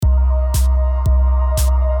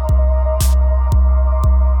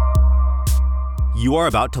You are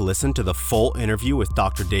about to listen to the full interview with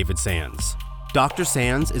Dr. David Sands. Dr.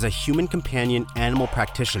 Sands is a human companion animal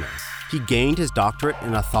practitioner. He gained his doctorate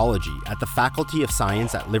in ethology at the Faculty of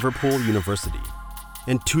Science at Liverpool University.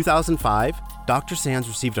 In 2005, Dr. Sands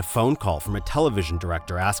received a phone call from a television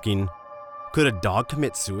director asking, "Could a dog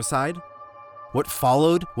commit suicide?" What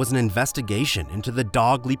followed was an investigation into the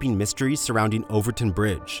dog-leaping mysteries surrounding Overton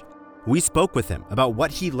Bridge. We spoke with him about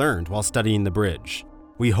what he learned while studying the bridge.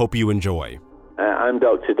 We hope you enjoy. I'm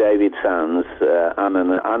Dr. David Sands. I'm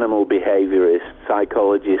an animal behaviorist,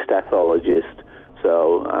 psychologist, ethologist.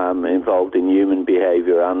 So I'm involved in human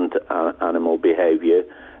behavior and animal behavior.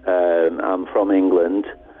 I'm from England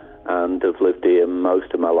and have lived here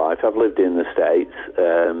most of my life. I've lived in the States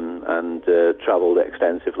and traveled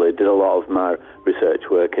extensively. Did a lot of my research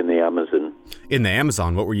work in the Amazon. In the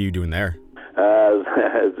Amazon, what were you doing there?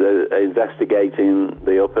 Investigating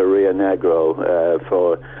the upper Rio Negro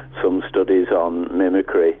for some studies on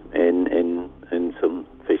mimicry in some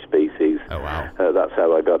fish species. Oh, wow. That's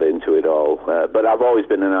how I got into it all. But I've always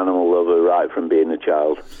been an animal lover right from being a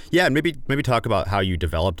child. Yeah, and maybe talk about how you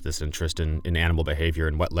developed this interest in animal behavior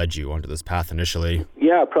and what led you onto this path initially.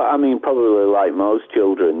 Yeah, probably like most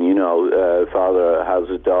children, father has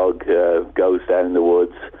a dog, goes down the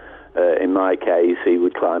woods. In my case, he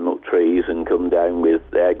would climb up trees and come down with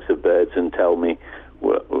eggs of birds and tell me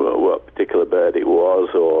what particular bird it was,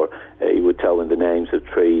 or he would tell me the names of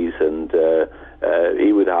trees, and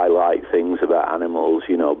he would highlight things about animals,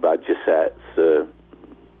 badger sets,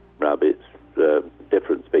 rabbits,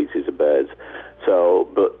 different species of birds. So,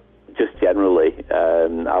 but just generally,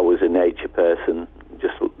 I was a nature person,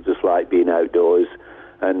 just like being outdoors.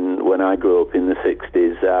 And when I grew up in the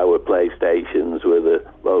 60s, our playstations were the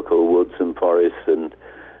local woods and forests, and,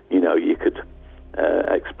 you could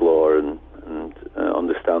explore and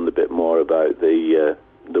understand a bit more about the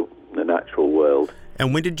natural world.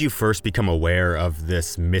 And when did you first become aware of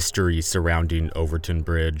this mystery surrounding Overton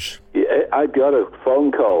Bridge? Yeah, I got a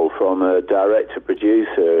phone call from a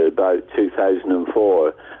director-producer about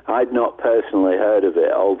 2004. I'd not personally heard of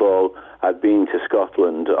it, although I've been to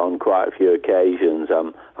Scotland on quite a few occasions.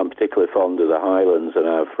 I'm particularly fond of the Highlands and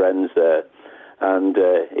I have friends there. And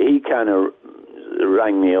he kind of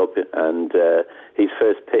rang me up, and his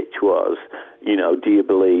first pitch was, do you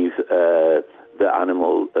believe that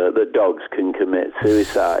dogs can commit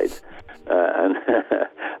suicide? And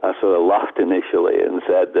I sort of laughed initially and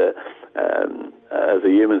said that as a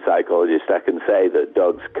human psychologist, I can say that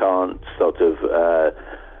dogs can't sort of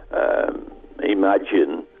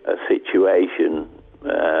imagine a situation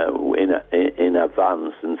in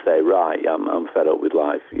advance and say, right, I'm fed up with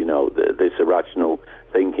life. This irrational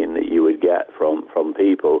thinking that you would get from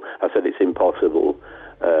people. I said it's impossible.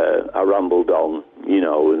 I rambled on,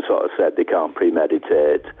 and sort of said they can't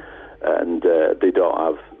premeditate, and they don't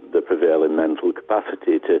have the prevailing mental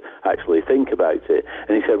capacity to actually think about it.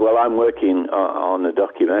 And he said, well, I'm working on a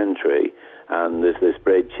documentary, and there's this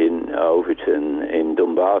bridge in Overton in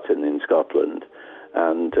Dumbarton in Scotland,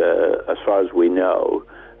 and as far as we know,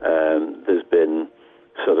 there's been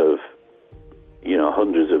sort of,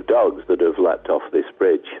 hundreds of dogs that have leapt off this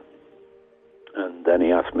bridge. And then he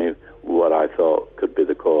asked me what I thought could be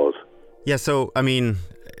the cause. Yeah, so,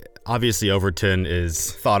 obviously Overton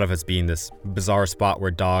is thought of as being this bizarre spot where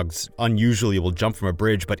dogs unusually will jump from a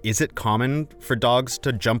bridge, but is it common for dogs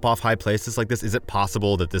to jump off high places like this? Is it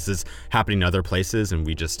possible that this is happening in other places and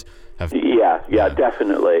we just have... Yeah,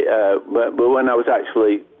 definitely. But when I was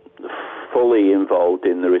actually fully involved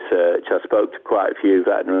in the research, I spoke to quite a few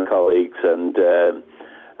veterinary colleagues, and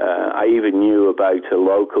I even knew about a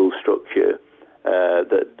local structure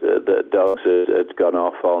that dogs had gone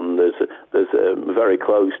off on. There's very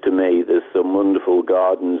close to me, there's some wonderful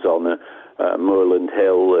gardens on a moorland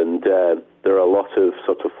hill, and there are a lot of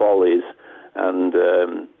sort of follies, and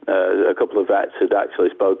a couple of vets had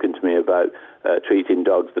actually spoken to me about treating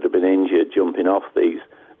dogs that have been injured jumping off these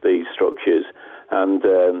structures. And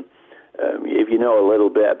if you know a little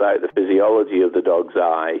bit about the physiology of the dog's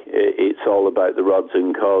eye, it's all about the rods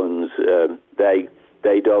and cones.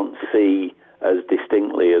 They don't see as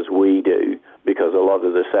distinctly as we do, because a lot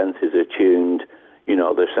of the senses are tuned.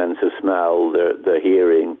 Their sense of smell, their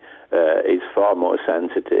hearing is far more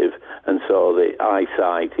sensitive, and so the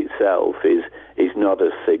eyesight itself is not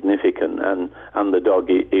as significant. And the dog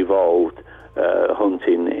evolved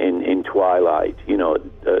hunting in twilight,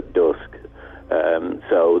 at dusk.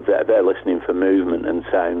 So they're listening for movement and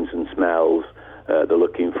sounds and smells they're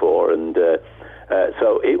looking for, and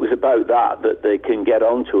so it was about that they can get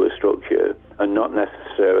onto a structure and not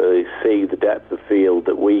necessarily see the depth of field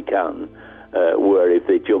that we can, where if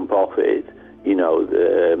they jump off it,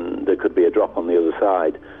 there could be a drop on the other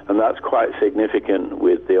side. And that's quite significant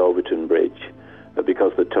with the Overton Bridge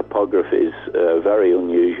because the topography is very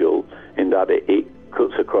unusual in that it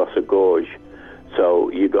cuts across a gorge. So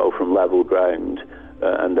you go from level ground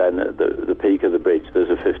and then at the peak of the bridge there's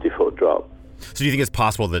a 50-foot drop. So do you think it's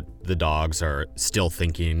possible that the dogs are still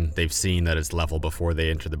thinking they've seen that it's level before they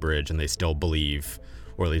enter the bridge and they still believe,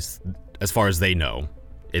 or at least as far as they know,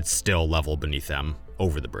 it's still level beneath them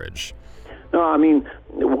over the bridge? No, I mean,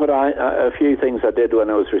 a few things I did when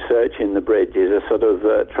I was researching the bridge is I sort of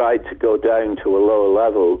tried to go down to a lower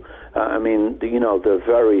level. I mean, they're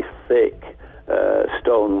very thick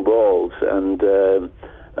stone walls, and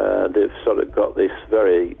they've sort of got this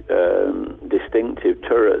very distinctive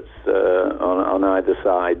turrets on either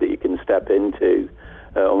side that you can step into,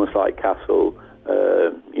 almost like castle,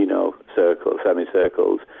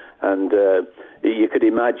 semicircles. And you could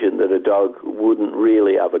imagine that a dog wouldn't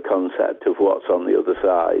really have a concept of what's on the other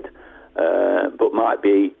side, but might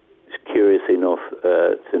be curious enough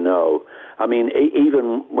to know. I mean,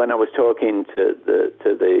 even when I was talking to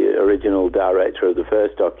the original director of the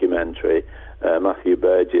first documentary, Matthew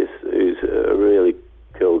Burgess, who's a really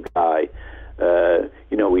cool guy,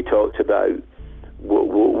 we talked about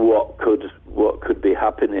what could be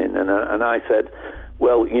happening, and I said,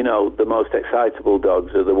 well, the most excitable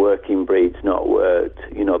dogs are the working breeds not worked,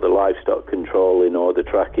 the livestock controlling or the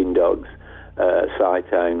tracking dogs,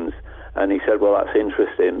 sighthounds. And he said, well, that's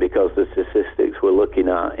interesting because the statistics we're looking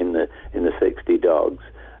at in the 60 dogs,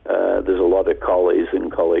 there's a lot of collies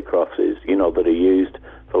and collie crosses, that are used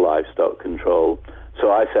for livestock control.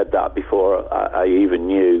 So I said that before I even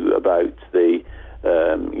knew about the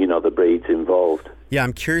breeds involved. Yeah,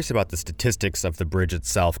 I'm curious about the statistics of the bridge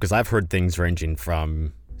itself, because I've heard things ranging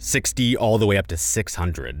from 60 all the way up to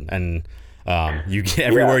 600. And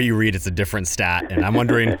everywhere you read, it's a different stat. And I'm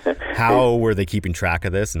wondering, how were they keeping track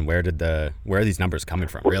of this, and where are these numbers coming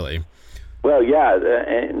from, really? Well, yeah,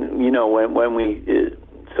 when we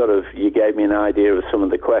you gave me an idea of some of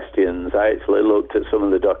the questions, I actually looked at some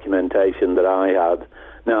of the documentation that I had.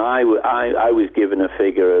 Now, I was given a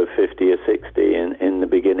figure of 50 or 60 in the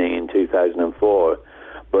beginning in 2004,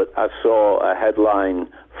 but I saw a headline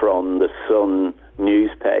from the Sun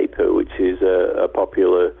newspaper, which is a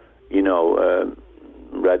popular,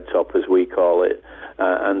 red top as we call it,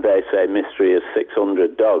 and they say mystery of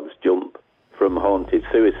 600 dogs jump from haunted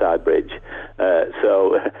suicide bridge.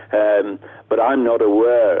 But I'm not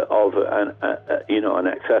aware of an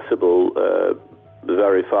accessible,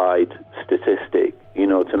 verified statistic,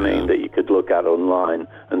 to mean that you could look at online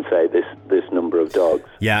and say this number of dogs.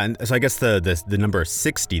 Yeah, and so I guess the number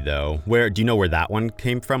 60 though, do you know where that one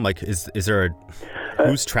came from? Like, is there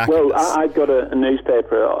who's tracking this? Well, I got a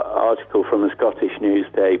newspaper article from a Scottish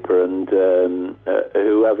newspaper, and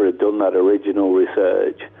whoever had done that original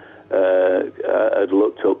research had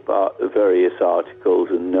looked up various articles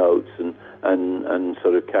and notes and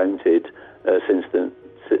sort of counted since the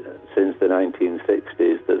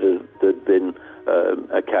 1960s that there'd been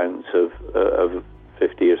accounts of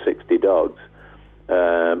 50 or 60 dogs,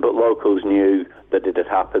 but locals knew that it had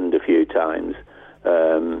happened a few times,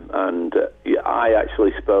 and I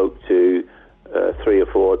actually spoke to 3 or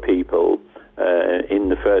 4 people. In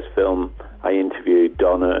the first film, I interviewed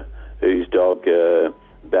Donna, whose dog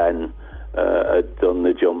Ben had done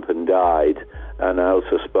the jump and died, and I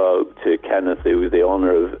also spoke to Kenneth, who was the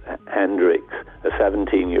owner of Hendrix, a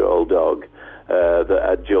 17-year-old dog that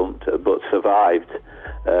had jumped but survived.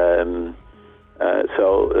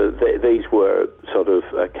 These were sort of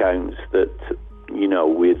accounts that,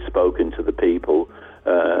 we had spoken to the people.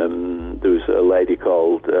 There was a lady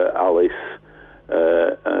called Alice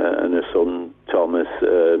and her son Thomas,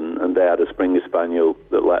 and they had a Springer Spaniel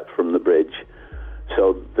that leapt from the bridge.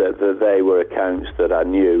 So they were accounts that I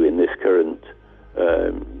knew in this current,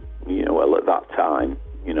 at that time,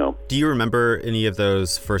 Do you remember any of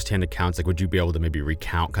those first-hand accounts? Like, would you be able to maybe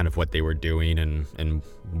recount kind of what they were doing and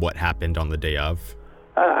what happened on the day of?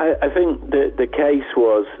 I think the case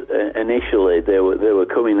was initially they were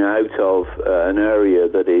coming out of an area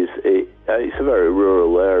that it's a very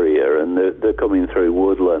rural area, and they're coming through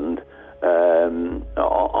woodland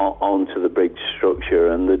onto the bridge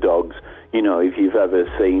structure, and the dogs. If you've ever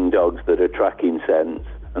seen dogs that are tracking scents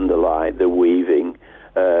and the like, they're weaving.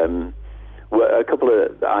 A couple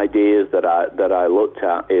of ideas that I looked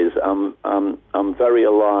at is I'm very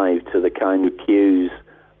alive to the kind of cues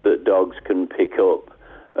that dogs can pick up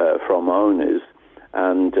from owners,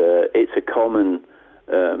 and it's a common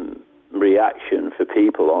reaction for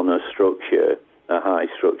people on a high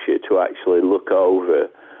structure, to actually look over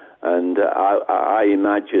And I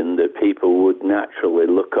imagine that people would naturally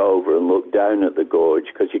look over and look down at the gorge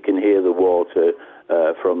because you can hear the water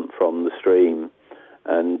from the stream.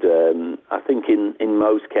 And I think in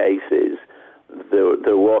most cases,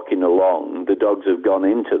 they're walking along, the dogs have gone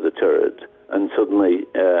into the turret and suddenly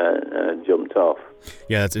jumped off.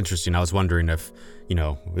 Yeah, that's interesting. I was wondering if,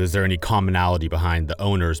 is there any commonality behind the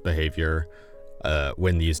owner's behavior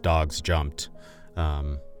when these dogs jumped?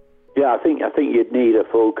 Yeah, I think you'd need a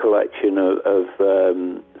full collection of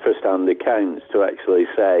first-hand accounts to actually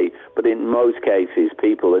say. But in most cases,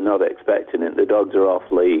 people are not expecting it. The dogs are off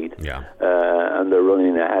lead, and they're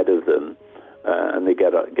running ahead of them, and they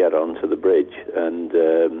get onto the bridge. And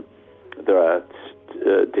there are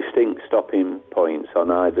distinct stopping points on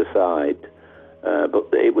either side. But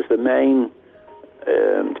it was the main,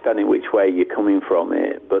 depending which way you're coming from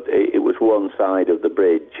it. But it was one side of the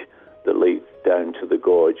bridge that leads down to the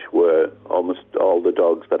gorge where almost all the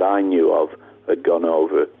dogs that I knew of had gone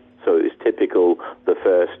over. So it was typical the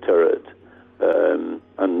first turret, and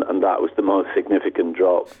that was the most significant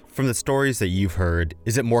drop. From the stories that you've heard,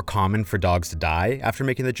 is it more common for dogs to die after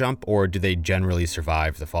making the jump, or do they generally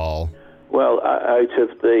survive the fall? Well, out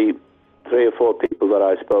of the 3 or 4 people that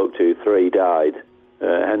I spoke to, 3 died.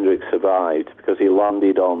 Hendrik survived because he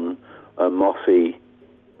landed on a mossy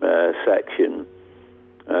section.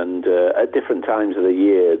 And at different times of the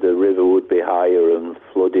year, the river would be higher and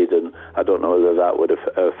flooded, and I don't know whether that would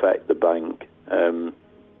affect the bank.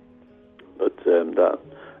 But that,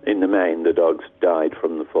 in the main, the dogs died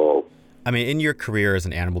from the fall. I mean, in your career as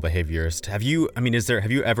an animal behaviorist, have you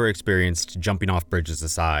ever experienced, jumping off bridges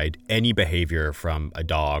aside, any behavior from a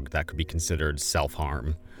dog that could be considered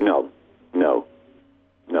self-harm?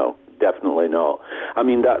 No, definitely not. I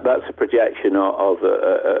mean, that's a projection of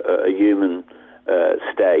a human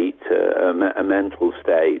state, a mental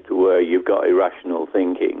state where you've got irrational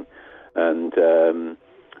thinking, and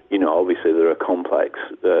obviously there are complex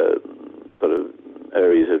sort of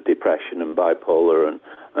areas of depression and bipolar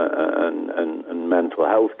and mental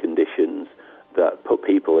health conditions that put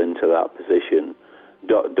people into that position.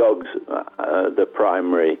 Dogs, the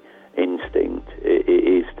primary instinct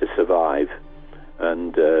is to survive,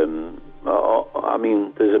 and I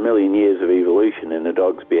mean, there's a million years of evolution in a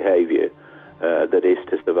dog's behaviour. That is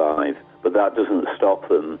to survive, but that doesn't stop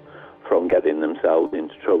them from getting themselves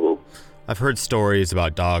into trouble. I've heard stories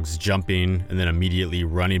about dogs jumping and then immediately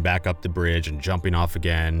running back up the bridge and jumping off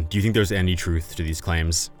again. Do you think there's any truth to these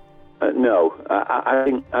claims? No,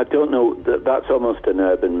 I don't know. That's almost an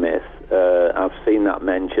urban myth. I've seen that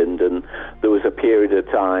mentioned, and there was a period of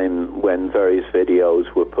time when various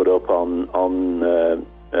videos were put up on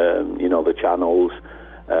the channels.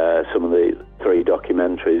 Some of the 3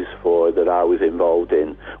 documentaries that I was involved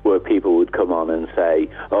in, where people would come on and say,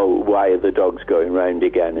 "Oh, why are the dogs going round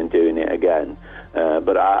again and doing it again?"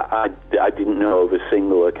 But I didn't know of a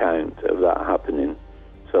single account of that happening,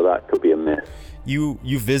 so that could be a myth. You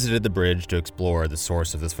visited the bridge to explore the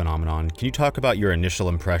source of this phenomenon. Can you talk about your initial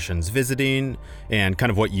impressions visiting and kind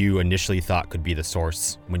of what you initially thought could be the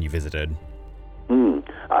source when you visited?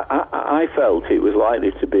 I felt it was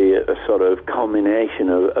likely to be a sort of combination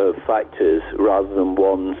of factors rather than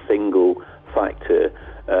one single factor.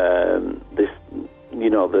 As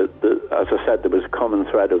I said, there was a common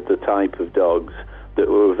thread of the type of dogs that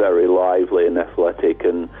were very lively and athletic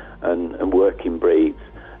and working breeds.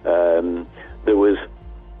 There was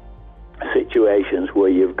situations where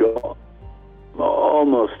you've got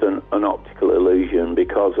almost an optical illusion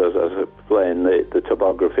because, as I explained, the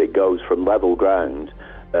topography goes from level ground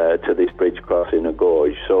to this bridge crossing a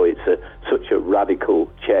gorge, so it's such a radical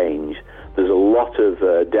change. There's a lot of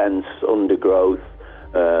dense undergrowth.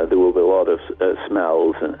 There will be a lot of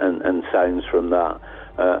smells and sounds from that.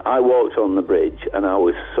 I walked on the bridge, and I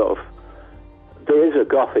was sort of... There is a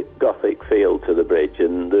gothic feel to the bridge,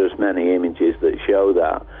 and there's many images that show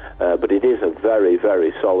that, but it is a very,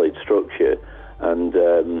 very solid structure, and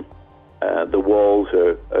the walls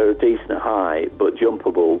are a decent height, but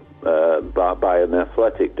jumpable by an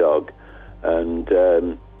athletic dog. And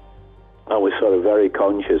I was sort of very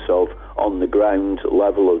conscious of, on the ground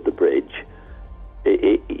level of the bridge,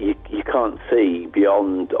 you can't see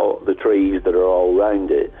beyond the trees that are all around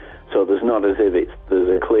it. So there's not as if there's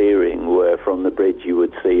a clearing where from the bridge you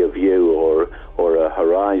would see a view or a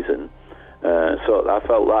horizon. So I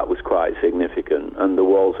felt that was quite significant. And the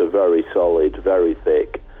walls are very solid, very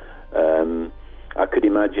thick. I could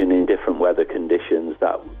imagine in different weather conditions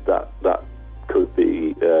that could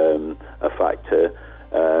be a factor.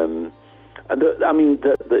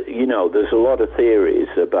 There's a lot of theories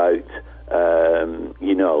about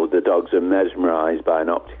the dogs are mesmerized by an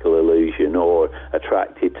optical illusion or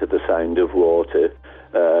attracted to the sound of water.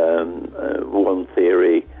 One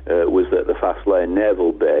theory was that the Faslane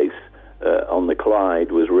naval base on the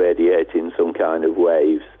Clyde was radiating some kind of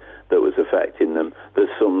waves that was affecting them. There's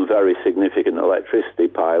some very significant electricity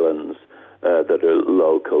pylons that are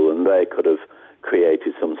local, and they could have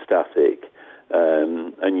created some static.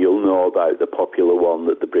 And you'll know about the popular one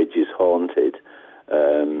that the bridge is haunted,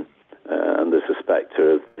 and there's a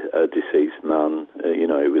spectre of a deceased man,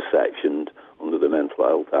 who was sectioned under the Mental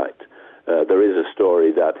Health Act. There is a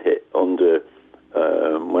story that hit under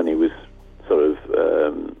when he was sort of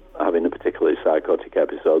having a particularly psychotic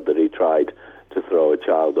episode that he tried to throw a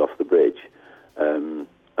child off the bridge. And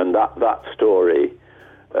that story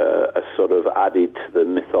has sort of added to the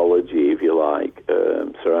mythology, if you like,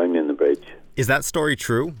 surrounding the bridge. Is that story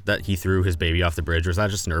true, that he threw his baby off the bridge, or is that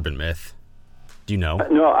just an urban myth? Do you know?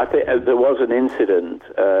 No, I think there was an incident,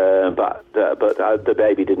 but the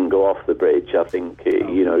baby didn't go off the bridge. I think he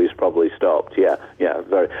was probably stopped. Yeah,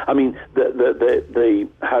 very. I mean, the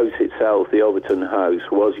house itself, the Overton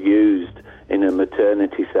house, was used in a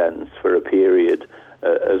maternity sense for a period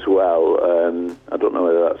as well. I don't know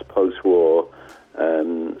whether that's post-war.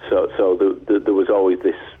 So there was always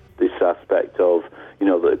this aspect of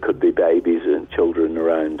there could be babies and children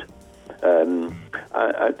around.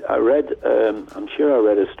 I read, I'm sure I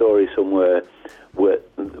read a story somewhere where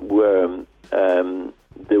there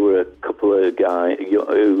were a couple of guys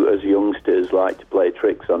who, as youngsters, liked to play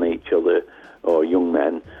tricks on each other, or young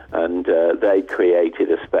men, and they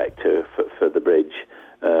created a spectre for the bridge.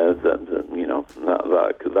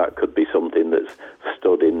 That could be something that's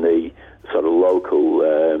stood in the sort of local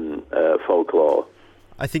folklore.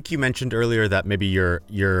 I think you mentioned earlier that maybe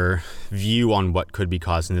your view on what could be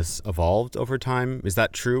causing this evolved over time. Is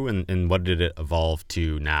that true? And what did it evolve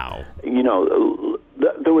to now?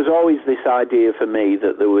 There was always this idea for me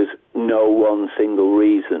that there was no one single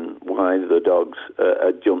reason why the dogs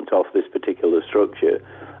had jumped off this particular structure.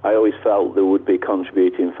 I always felt there would be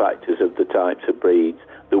contributing factors of the types of breeds,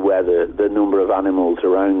 the weather, the number of animals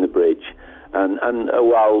around the bridge. And a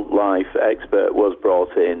wildlife expert was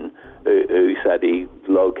brought in who said he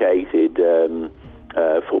located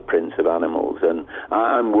footprints of animals. And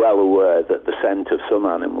I'm well aware that the scent of some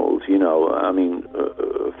animals,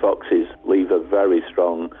 foxes leave a very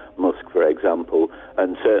strong musk, for example,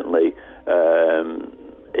 and certainly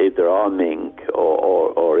if there are mink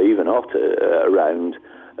or even otter around,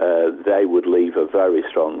 they would leave a very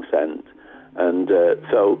strong scent. And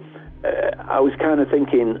so I was kind of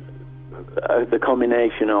thinking the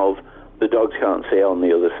combination of the dogs can't see on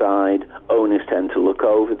the other side, owners tend to look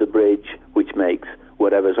over the bridge, which makes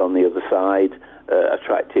whatever's on the other side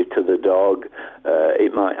attractive to the dog.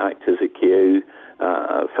 It might act as a cue.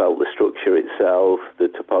 I felt the structure itself, the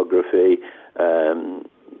topography,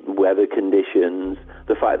 weather conditions,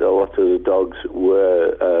 the fact that a lot of the dogs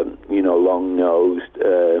were, long-nosed,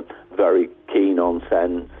 very keen on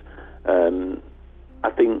scents. I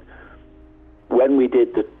think when we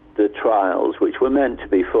did the trials, which were meant to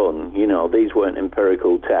be fun, these weren't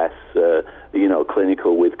empirical tests,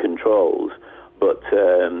 clinical with controls, but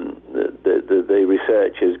the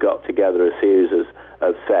researchers got together a series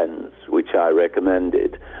of scents, which I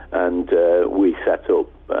recommended, and we set up,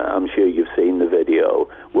 I'm sure you've seen the video,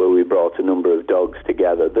 where we brought a number of dogs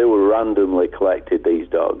together. They were randomly collected, these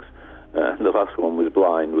dogs. The last one was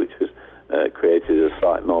blind, which was created a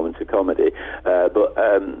slight moment of comedy, but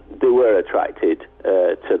they were attracted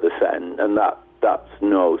to the scent, and that's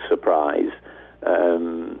no surprise.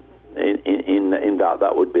 In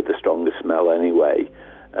that would be the strongest smell anyway.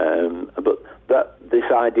 But this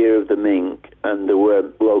idea of the mink, and there were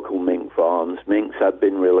local mink farms. Minks had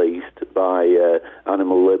been released by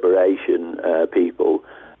animal liberation people.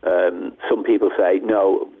 Some people say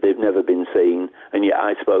no, they've never been seen, and yet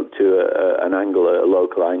I spoke to a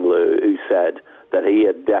local angler, who said that he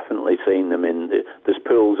had definitely seen them there's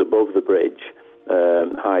pools above the bridge,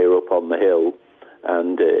 higher up on the hill,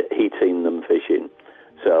 and he'd seen them fishing.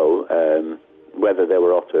 So whether they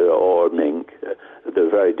were otter or mink, they're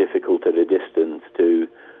very difficult at a distance to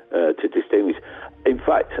distinguish. In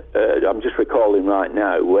fact, I'm just recalling right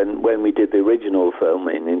now, when we did the original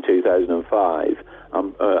filming in 2005,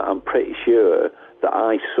 I'm pretty sure that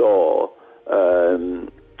I saw a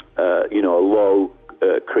low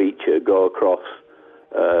creature go across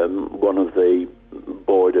one of the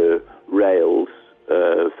border rails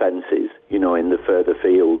fences, in the further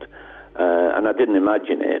field. And I didn't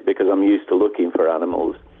imagine it because I'm used to looking for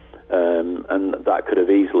animals. and that could have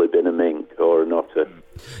easily been a mink or an otter.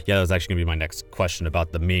 Yeah, that was actually going to be my next question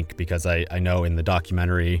about the mink, because I know in the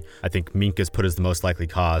documentary, I think mink is put as the most likely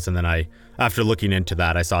cause. And then after looking into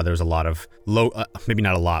that, I saw there was a lot of maybe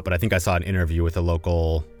not a lot, but I think I saw an interview with a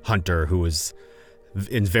local hunter who was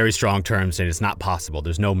in very strong terms saying it's not possible.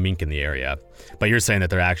 There's no mink in the area. But you're saying that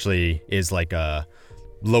there actually is like a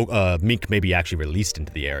mink maybe actually released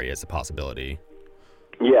into the area as a possibility.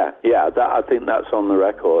 Yeah, I think that's on the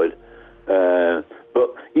record.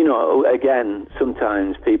 But, again,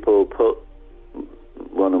 sometimes people put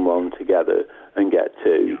one and one together and get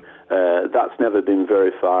two. That's never been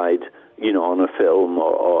verified, on a film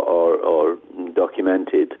or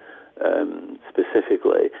documented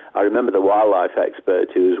specifically. I remember the wildlife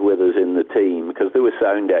expert who was with us in the team, because there were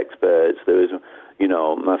sound experts. There was,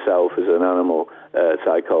 myself as an animal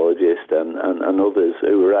psychologist and others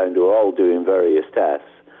who were around, who were all doing various tests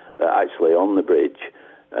actually on the bridge.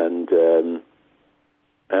 And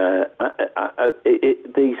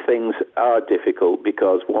these things are difficult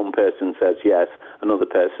because one person says yes, another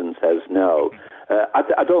person says no.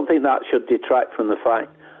 I don't think that should detract from the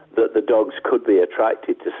fact that the dogs could be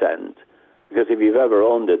attracted to scent. Because if you've ever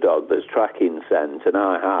owned a dog that's tracking scent, and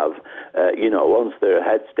I have, once their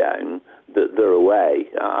head's down, they're away.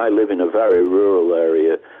 I live in a very rural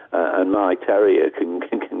area, and my terrier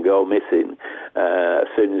can go missing as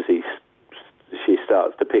soon as she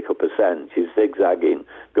starts to pick up a scent. She's zigzagging,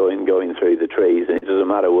 going through the trees, and it doesn't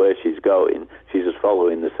matter where she's going, she's just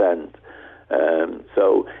following the scent.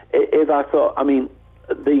 So if I thought,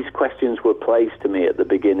 these questions were placed to me at the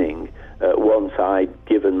beginning once I'd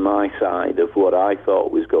given my side of what I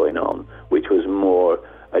thought was going on, which was more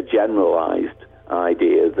a generalized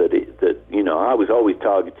idea that I was always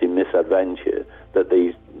targeting misadventure, but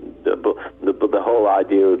the whole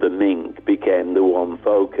idea of the mink became the one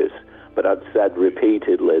focus. But I'd said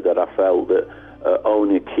repeatedly that I felt that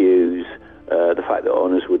owner cues, the fact that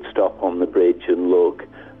owners would stop on the bridge and look,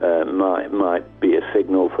 might be a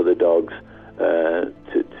signal for the dogs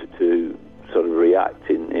to sort of react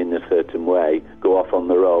in a certain way, go off on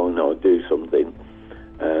their own or do something.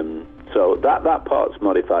 So that part's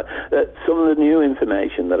modified. Some of the new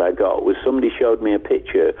information that I got was somebody showed me a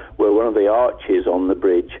picture where one of the arches on the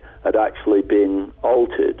bridge had actually been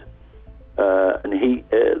altered. And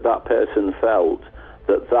that person felt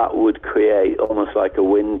that would create almost like a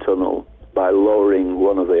wind tunnel by lowering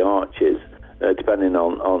one of the arches, depending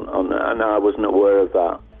on and I wasn't aware of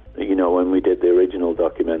that, when we did the original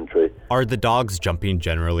documentary. Are the dogs jumping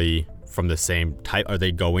generally from the same type? Are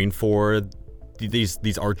they going for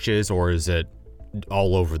these arches, or is it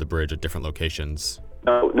all over the bridge at different locations?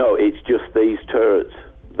 No, it's just these turrets.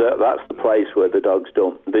 That's the place where the dogs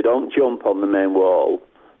they don't jump on the main wall.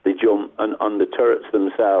 They jump, and on the turrets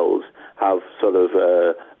themselves have sort of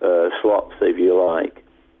slots, if you like,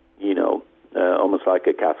 almost like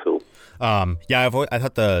a castle. I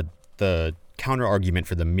thought the counter argument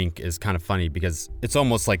for the mink is kind of funny, because it's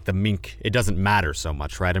almost like the mink, it doesn't matter so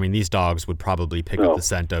much, right? These dogs would probably pick up the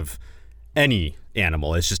scent of any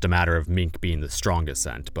animal. It's just a matter of mink being the strongest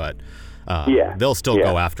scent, but they'll still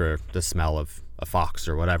go after the smell of a fox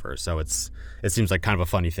or whatever. So it seems like kind of a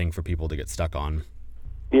funny thing for people to get stuck on.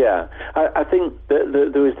 Yeah, I think that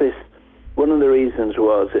there was this, one of the reasons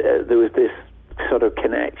was there was this sort of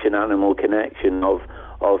animal connection of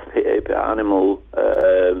animal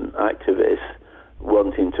activists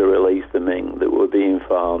wanting to release the mink that were being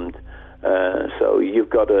farmed. So you've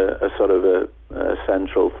got a sort of a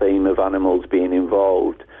central theme of animals being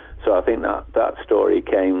involved. So I think that story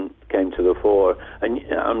came to the fore. And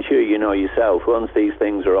I'm sure you know yourself, once these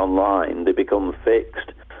things are online, they become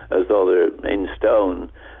fixed as though they're in stone.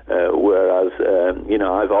 Whereas,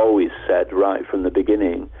 I've always said right from the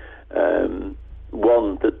beginning,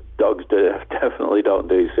 one, that dogs definitely don't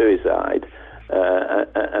do suicide,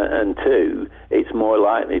 and two, it's more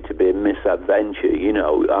likely to be a misadventure.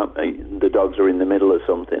 The dogs are in the middle of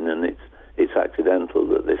something, and it's accidental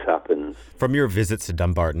that this happens. From your visits to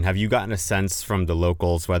Dumbarton, have you gotten a sense from the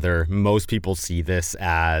locals whether most people see this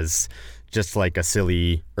as just like a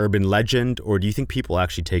silly urban legend, or do you think people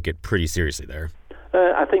actually take it pretty seriously there?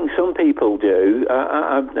 I think some people do.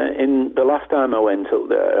 In the last time I went up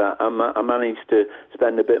there, I managed to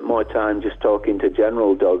spend a bit more time just talking to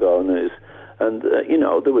general dog owners. And,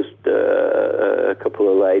 there was a couple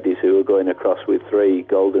of ladies who were going across with 3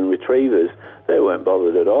 golden retrievers. They weren't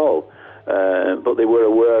bothered at all. But they were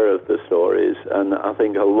aware of the stories, and I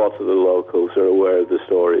think a lot of the locals are aware of the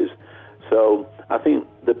stories. So I think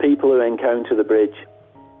the people who encounter the bridge,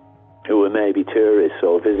 who are maybe tourists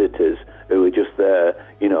or visitors, who were just there,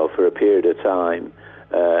 for a period of time,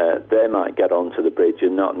 they might get onto the bridge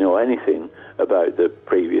and not know anything about the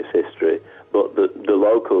previous history, but the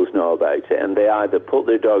locals know about it, and they either put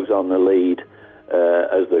their dogs on the lead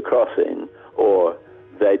as they're crossing, or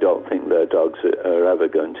they don't think their dogs are ever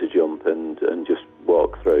going to jump and just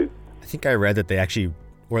walk through. I think I read that they actually,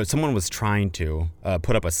 or someone was trying to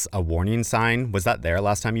put up a warning sign. Was that there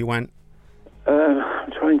last time you went?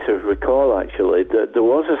 I'm trying to recall, actually. There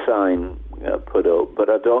was a sign put up, but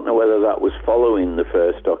I don't know whether that was following the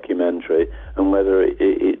first documentary and whether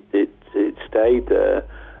it stayed there.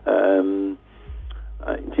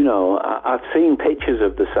 I've seen pictures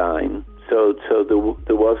of the sign, so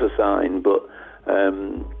there was a sign, but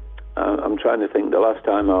I'm trying to think. The last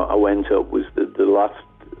time I went up was the last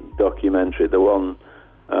documentary, the one,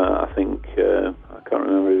 I think, I can't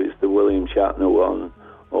remember if it's the William Shatner one,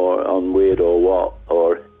 or on Weird or What,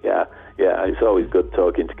 or, yeah, it's always good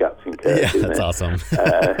talking to Captain Kirk, yeah, that's awesome.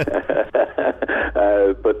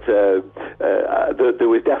 But there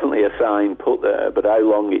was definitely a sign put there, but how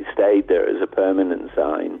long it stayed there as a permanent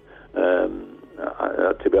sign,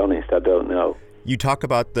 to be honest, I don't know. You talk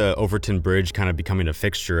about the Overton Bridge kind of becoming a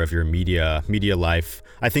fixture of your media life.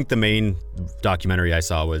 I think the main documentary I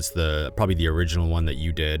saw was probably the original one that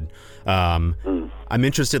you did. I'm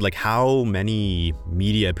interested, like, how many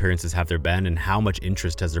media appearances have there been, and how much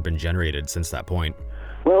interest has there been generated since that point?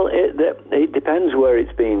 Well, it depends where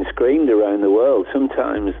it's being screened around the world.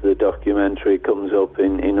 Sometimes the documentary comes up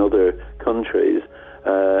in other countries.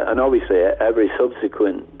 And obviously, every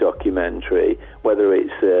subsequent documentary, whether it's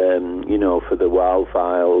for the Wild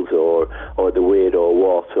Files or the Weird or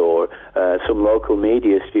What, or some local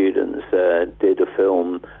media students did a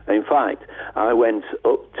film. In fact, I went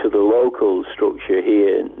up to the local structure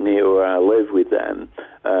here near where I live with them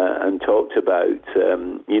and talked about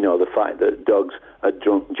the fact that dogs had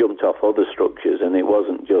jumped off other structures, and it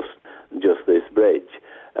wasn't just this bridge.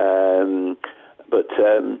 But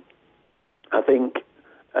I think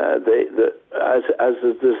as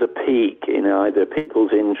there's a peak in either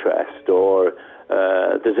people's interest or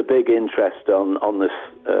there's a big interest on the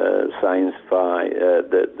science-fi,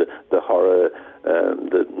 the horror,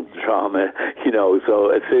 the drama, so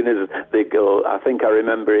as soon as they go, I think I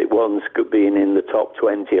remember it once being in the top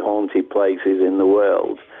 20 haunted places in the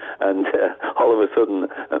world, and all of a sudden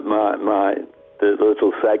the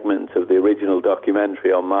little segment of the original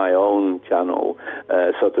documentary on my own channel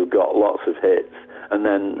sort of got lots of hits. And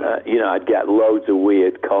then, I'd get loads of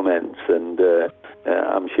weird comments, and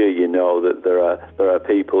I'm sure you know that there are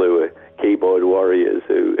people who are keyboard warriors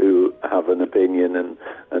who have an opinion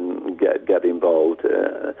and get involved.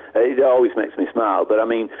 It always makes me smile. But I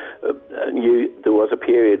mean, there was a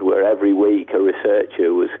period where every week a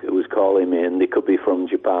researcher was calling me, and they could be from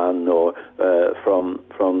Japan or from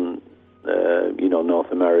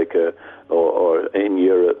North America or in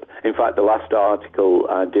Europe. In fact, the last article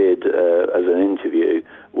I did as an interview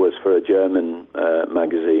was for a German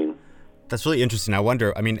magazine. That's really interesting. I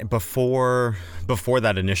wonder, I mean, before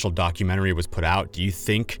that initial documentary was put out, do you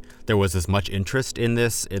think there was as much interest in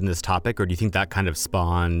this topic, or do you think that kind of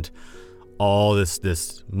spawned all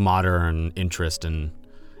this modern interest and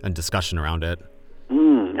discussion around it?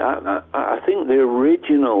 I think the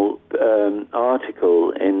original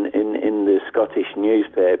article in the Scottish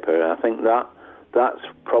newspaper, I think that's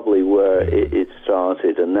probably where it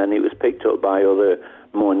started, and then it was picked up by other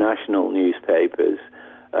more national newspapers,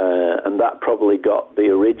 and that probably got the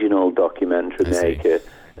original documentary maker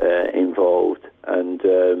involved. And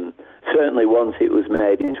certainly once it was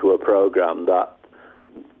made into a program, that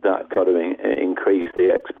kind of increased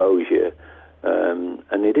the exposure.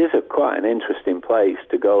 And it is quite an interesting place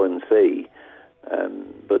to go and see.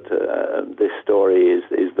 But this story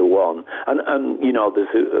is the one. And there's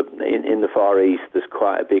in the Far East, there's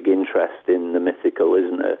quite a big interest in the mythical,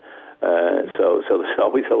 isn't there? So there's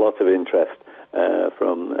always a lot of interest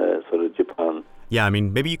from sort of Japan. Yeah, I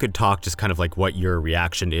mean, maybe you could talk just kind of like what your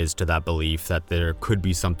reaction is to that belief that there could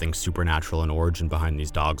be something supernatural in origin behind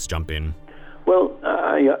these dogs jumping. Well,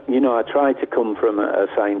 I try to come from a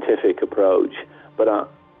scientific approach, but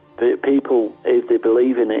people, if they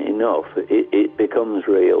believe in it enough, it becomes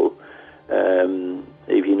real.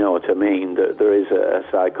 If you know what I mean, there is a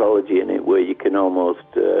psychology in it where you can almost,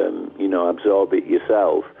 absorb it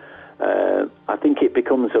yourself. I think it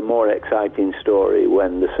becomes a more exciting story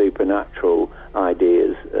when the supernatural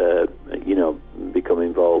ideas, become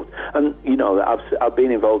involved. And, I've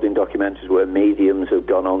been involved in documentaries where mediums have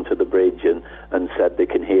gone onto the bridge and said they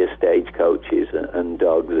can hear stagecoaches and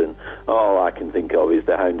dogs. And all I can think of is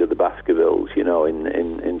the Hound of the Baskervilles,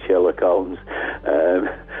 in Sherlock Holmes.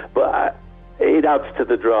 But it adds to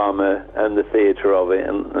the drama and the theatre of it.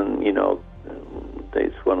 And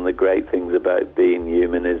it's one of the great things about being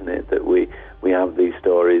human, isn't it? That we have these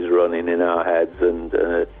stories running in our heads, and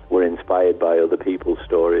we're inspired by other people's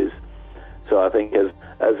stories. So I think as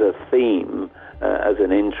a theme, as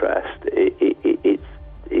an interest,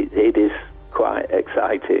 it is quite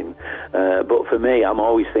exciting. But for me, I'm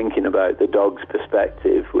always thinking about the dog's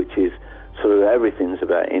perspective, which is sort of everything's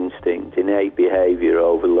about instinct, innate behaviour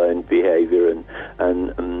over learned behaviour,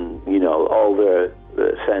 and you know, all their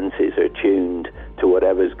senses are tuned to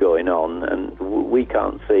whatever's going on, and we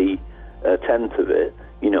can't see a tenth of it,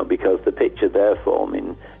 you know, because the picture they're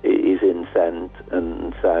forming is in scent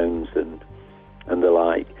and sounds and the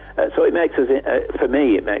like. So it makes us, for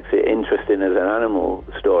me, it makes it interesting as an animal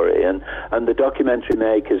story, and the documentary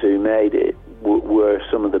makers who made it were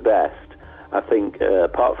some of the best. I think,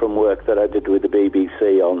 apart from work that I did with the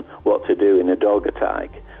BBC on what to do in a dog attack,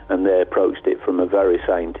 and they approached it from a very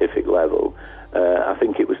scientific level, I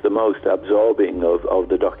think it was the most absorbing of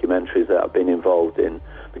the documentaries that I've been involved in,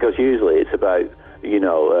 because usually it's about, you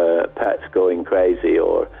know, pets going crazy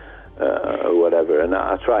or whatever, and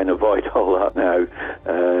I try and avoid all that now.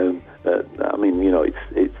 I mean, you know,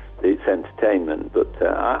 it's entertainment, but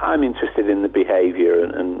I'm interested in the behaviour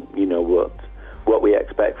and you know what we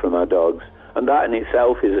expect from our dogs, and that in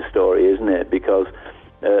itself is a story, isn't it? Because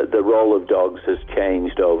the role of dogs has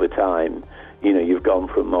changed over time. You know, you've gone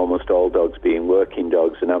from almost all dogs being working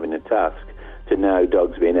dogs and having a task to now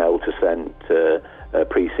dogs being able to sense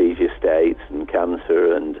pre-seizure states and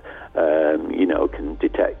cancer, and you know, can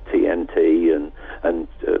detect TNT and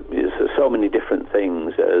so many different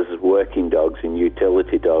things as working dogs and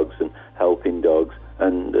utility dogs and helping dogs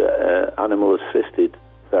and animal-assisted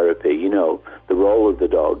therapy. You know, the role of the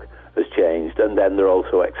dog has changed, and then they're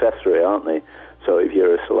also accessory, aren't they? So if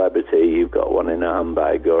you're a celebrity, you've got one in a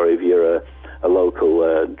handbag, or if you're a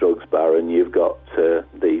local drugs baron, you've got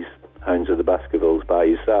these Hounds of the Baskervilles by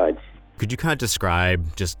your side. Could you kind of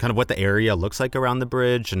describe just kind of what the area looks like around the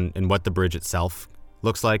bridge and what the bridge itself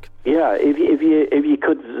looks like? Yeah, if you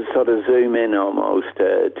could sort of zoom in almost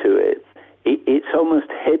to it, it's almost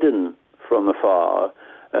hidden from afar.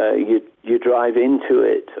 You drive into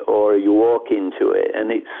it or you walk into it,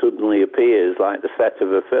 and it suddenly appears like the set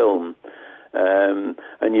of a film.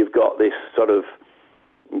 And you've got this sort of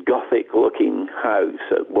Gothic-looking house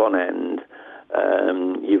at one end.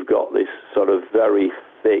 You've got this sort of very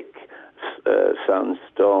thick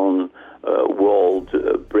sandstone walled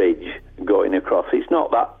bridge going across. It's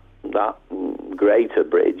not that great a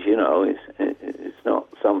bridge, you know. It's not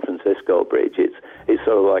San Francisco Bridge. It's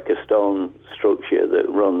sort of like a stone structure that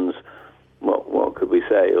runs, what could we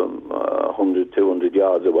say, 100, 200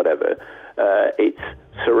 yards or whatever. It's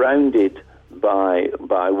surrounded by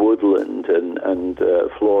woodland and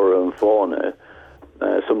flora and fauna,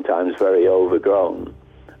 sometimes very overgrown.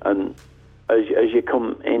 And as you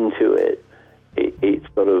come into it, it's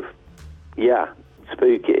sort of,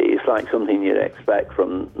 spooky. It's like something you'd expect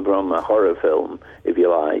from a horror film, if you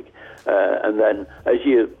like. And then as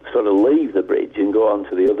you sort of leave the bridge and go on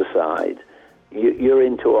to the other side, you're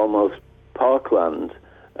into almost parkland.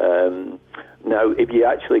 Now, if you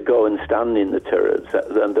actually go and stand in the turrets,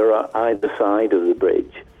 then they're on either side of the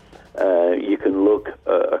bridge. You can look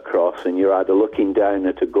across, and you're either looking down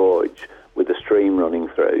at a gorge with a stream running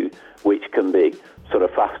through, which can be sort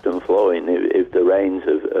of fast and flowing if the rains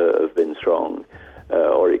have been strong,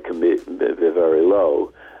 or it can be very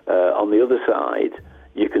low. On the other side,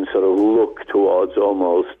 you can sort of look towards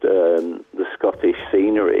almost the Scottish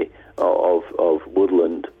scenery of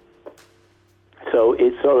woodland. So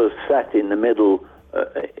it's sort of set in the middle.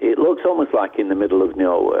 It looks almost like in the middle of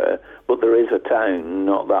nowhere, but there is a town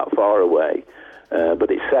not that far away. But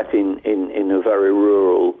it's set in a very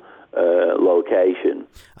rural location.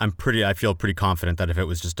 I feel pretty confident that if it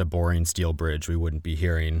was just a boring steel bridge, we wouldn't be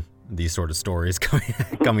hearing these sort of stories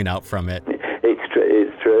coming out from it.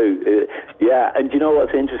 It's true. Yeah, and you know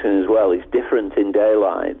what's interesting as well? It's different in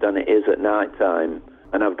daylight than it is at night time.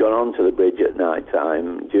 And I've gone onto the bridge at night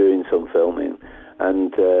time during some filming,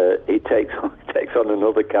 and it takes on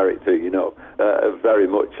another character, you know, very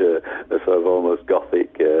much a sort of almost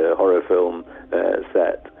gothic horror film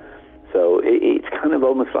set. So it's kind of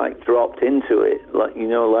almost like dropped into it, like, you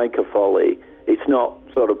know, like a folly. It's not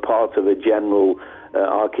sort of part of a general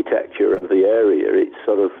architecture of the area. It's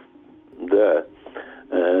sort of there.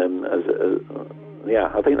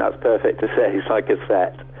 I think that's perfect to say. It's like a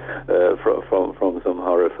set from some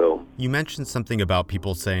horror film. You mentioned something about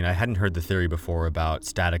people saying, I hadn't heard the theory before about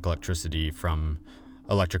static electricity from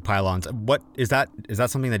electric pylons. What is that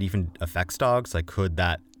something that even affects dogs? Like, could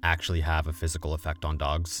that actually have a physical effect on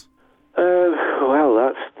dogs? Well,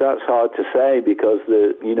 that's hard to say because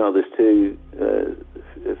there's two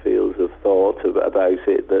fields of thought about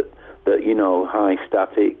it that high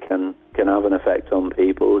static can have an effect on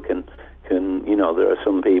people. Can there are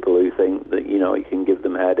some people who think that it can give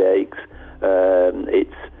them headaches.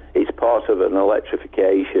 It's part of an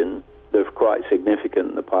electrification. They're quite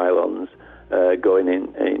significant, the pylons going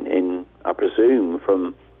in I presume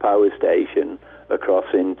from power station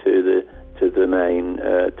across into the main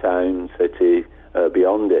town city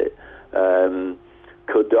beyond it.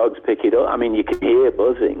 Could dogs pick it up? I mean, you can hear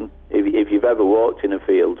buzzing. If you've ever walked in a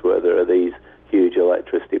field where there are these huge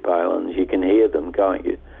electricity pylons, you can hear them, can't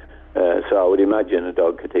you? So I would imagine a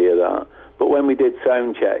dog could hear that. But when we did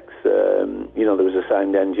sound checks, there was a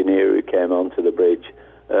sound engineer who came onto the bridge.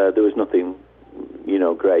 There was nothing,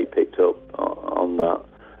 great picked up on that.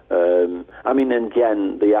 I mean, and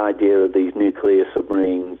again, the idea of these nuclear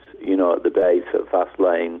submarines, at the base at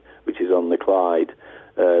Fastlane, which is on the Clyde,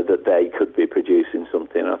 that they could be producing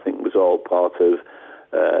something, I think was all part of,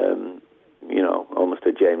 almost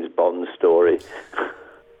a James Bond story.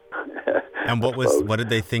 And what did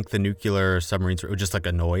they think the nuclear submarines were? Just like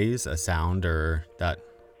a noise, a sound, or that?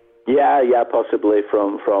 Yeah, possibly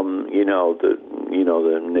from the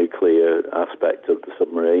nuclear aspect of the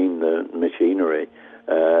submarine, the machinery.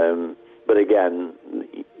 But again,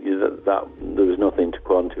 that there was nothing to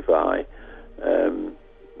quantify.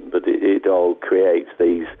 But it all creates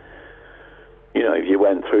these. If you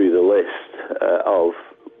went through the list of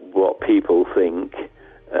what people think,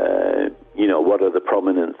 what are the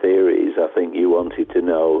prominent theories? I think you wanted to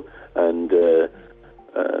know, and the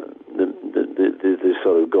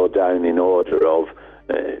sort of go down in order of.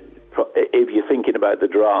 If you're thinking about the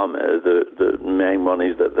drama, the main one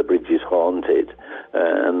is that the bridge is haunted,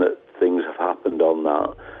 and that things have happened on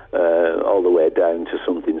that, all the way down to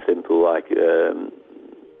something simple like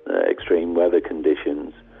extreme weather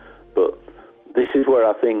conditions. But this is where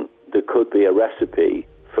I think there could be a recipe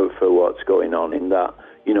for what's going on in that.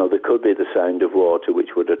 There could be the sound of water,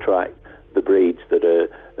 which would attract the breeds that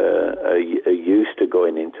are used to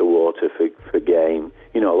going into water for game.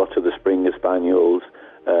 A lot of the Springer Spaniels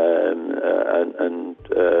and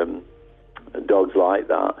dogs like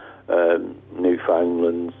that,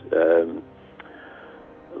 Newfoundlands,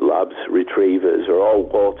 Labs, Retrievers are all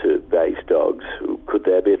water-based dogs. Could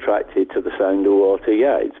they be attracted to the sound of water?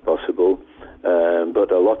 Yeah, it's possible.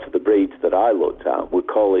 But a lot of the breeds that I looked at were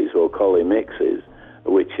collies or collie mixes,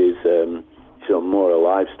 which is more a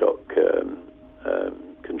livestock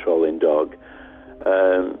controlling dog.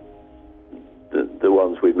 The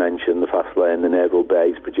ones we've mentioned, the Fastlane, the naval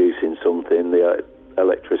base producing something, the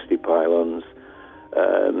electricity pylons.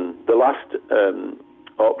 The last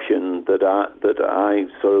option that I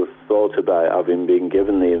sort of thought about, having been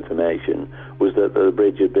given the information, was that the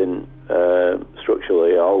bridge had been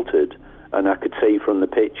structurally altered, and I could see from the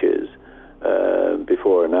pictures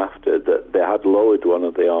before and after that they had lowered one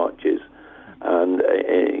of the arches, and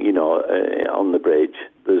on the bridge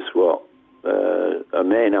there's a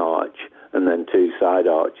main arch and then two side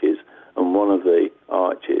arches, and one of the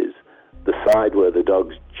arches, the side where the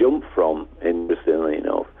dogs jump from, interestingly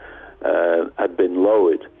enough, had been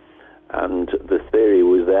lowered, and the theory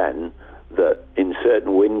was then that in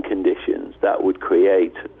certain wind conditions that would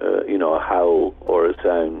create a howl or a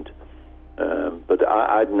sound, but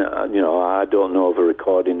I don't know of a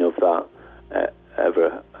recording of that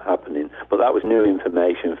ever happening. But that was new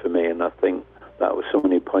information for me, and I think that was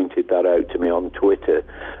someone who pointed that out to me on Twitter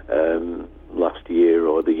last year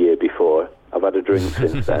or the year before. I've had a drink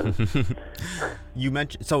since then. You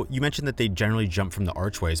mentioned that they generally jump from the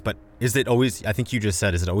archways, but is it always, I think you just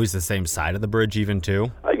said, is it always the same side of the bridge even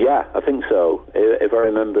too? Yeah, I think so. If I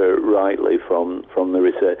remember rightly from the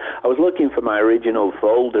research. I was looking for my original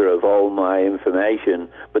folder of all my information,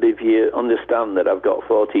 but if you understand that I've got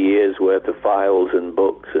 40 years worth of files and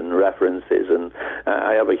books and references, and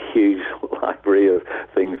I have a huge library of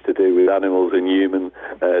things to do with animals and human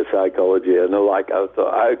psychology, and I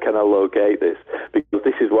thought, how can I locate this? Because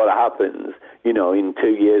this is what happens. In 2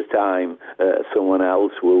 years' time, someone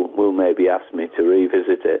else will maybe ask me to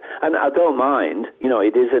revisit it. And I don't mind.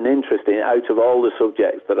 It is an interesting, out of all the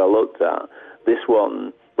subjects that I looked at, this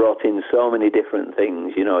one brought in so many different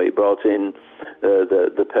things. It brought in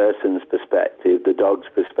the person's perspective, the dog's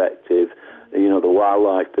perspective, the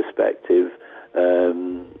wildlife perspective,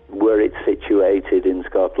 where it's situated in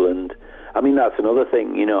Scotland. I mean, that's another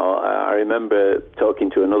thing, I remember talking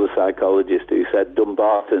to another psychologist who said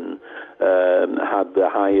Dumbarton had the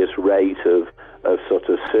highest rate of sort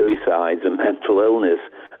of suicides and mental illness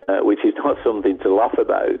which is not something to laugh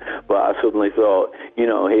about. But I suddenly thought,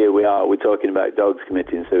 here we are, we're talking about dogs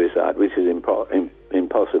committing suicide, which is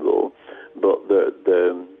impossible. But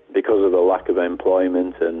because of the lack of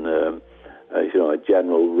employment and a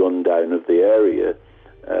general rundown of the area,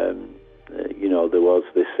 there was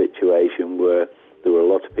this situation where there were a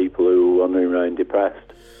lot of people who were wandering around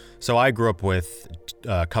depressed. So I grew up with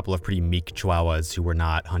a couple of pretty meek Chihuahuas who were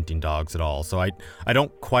not hunting dogs at all. So I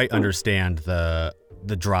don't quite understand the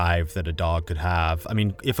drive that a dog could have. I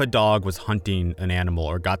mean, if a dog was hunting an animal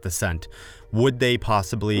or got the scent, could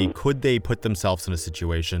they put themselves in a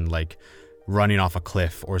situation like running off a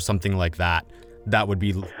cliff or something like that would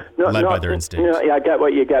be led by their instinct? I get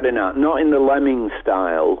what you're getting at. Not in the lemming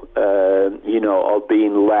style, of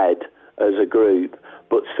being led as a group,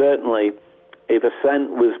 but certainly if a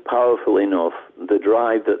scent was powerful enough, the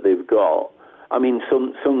drive that they've got. I mean,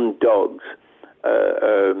 some dogs,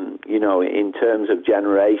 in terms of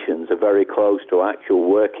generations, are very close to actual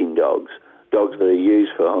working dogs that are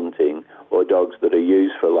used for hunting or dogs that are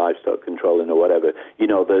used for livestock controlling or whatever.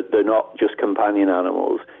 They're not just companion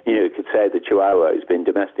animals. You could say the Chihuahua has been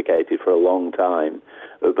domesticated for a long time,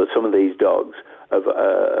 but some of these dogs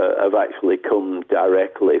have actually come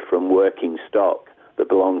directly from working stock that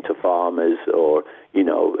belong to farmers or,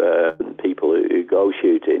 people who go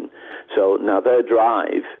shooting. So now their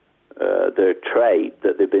drive, their trait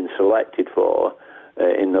that they've been selected for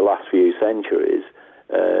in the last few centuries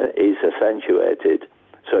is accentuated.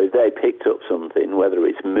 So if they picked up something, whether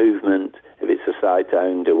it's movement, if it's a sight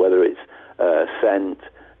hound, or whether it's scent,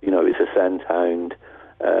 if it's a scent hound,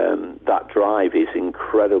 that drive is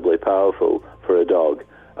incredibly powerful for a dog.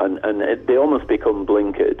 And they almost become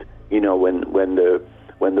blinkered,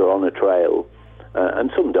 when they're on a trail.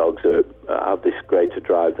 And some dogs have this greater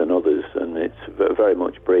drive than others, and it's very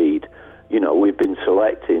much breed. We've been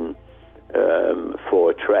selecting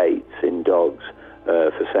for traits in dogs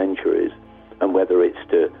for centuries, and whether it's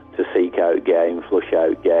to seek out game, flush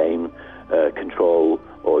out game, control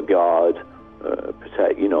or guard,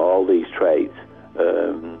 protect, all these traits,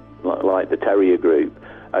 like the terrier group,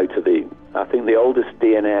 I think the oldest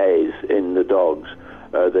DNAs in the dogs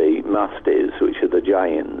are the Mastiffs, which are the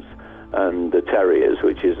giants, and the terriers,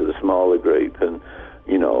 which is the smaller group. And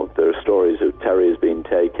there are stories of terriers being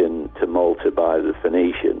taken to Malta by the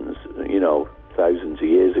Phoenicians, thousands of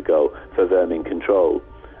years ago for vermin control.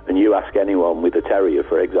 And you ask anyone with a terrier,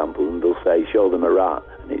 for example, and they'll say, show them a rat,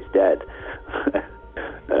 and it's dead.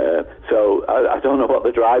 So I don't know what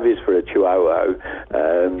the drive is for a Chihuahua.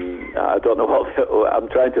 I don't know I'm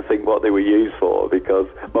trying to think what they were used for, because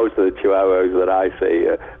most of the Chihuahuas that I see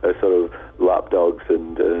are sort of lap dogs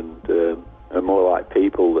and are more like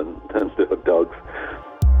people than dogs.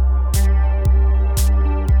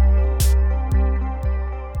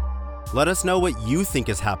 Let us know what you think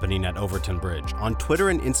is happening at Overton Bridge on Twitter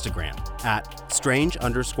and Instagram at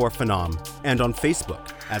 @strange_phenom and on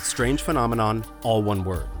Facebook at Strange Phenomenon, all one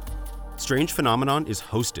word. Strange Phenomenon is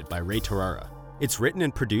hosted by Ray Tarara. It's written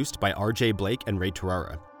and produced by RJ Blake and Ray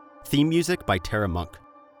Tarara. Theme music by Tara Monk.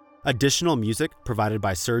 Additional music provided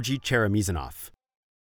by Sergei Cheremizanov.